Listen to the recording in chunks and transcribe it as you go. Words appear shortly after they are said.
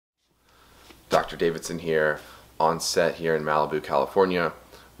Dr. Davidson here, on set here in Malibu, California.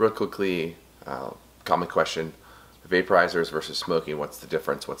 Real quickly, common question, vaporizers versus smoking, what's the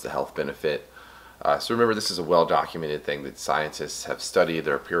difference, what's the health benefit? So remember, this is a well-documented thing that scientists have studied.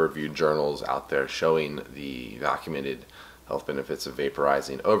 There are peer-reviewed journals out there showing the documented health benefits of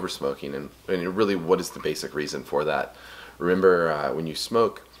vaporizing over smoking, and really, what is the basic reason for that? Remember, when you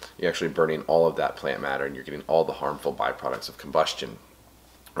smoke, you're actually burning all of that plant matter and you're getting all the harmful byproducts of combustion.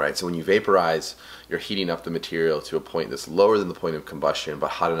 Right, so when you vaporize, you're heating up the material to a point that's lower than the point of combustion, but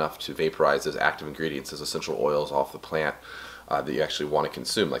hot enough to vaporize those active ingredients, those essential oils off the plant that you actually want to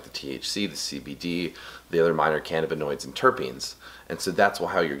consume, like the THC, the CBD, the other minor cannabinoids and terpenes. And so that's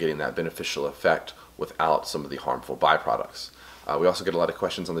how you're getting that beneficial effect without some of the harmful byproducts. We also get a lot of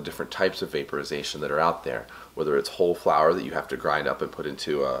questions on the different types of vaporization that are out there, whether it's whole flower that you have to grind up and put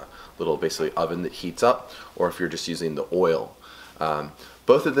into a little basically oven that heats up, or if you're just using the oil.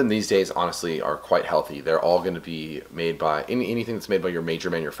 Both of them these days, honestly, are quite healthy. They're all going to be made by, anything that's made by your major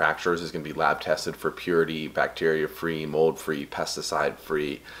manufacturers is going to be lab tested for purity, bacteria-free, mold-free,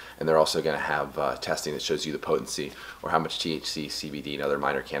 pesticide-free, and they're also going to have testing that shows you the potency or how much THC, CBD, and other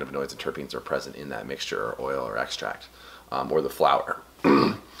minor cannabinoids and terpenes are present in that mixture or oil or extract, or the flower.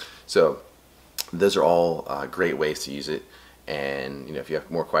 So those are all great ways to use it. And if you have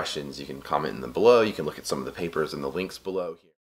more questions, you can comment in them below. You can look at some of the papers and the links below here.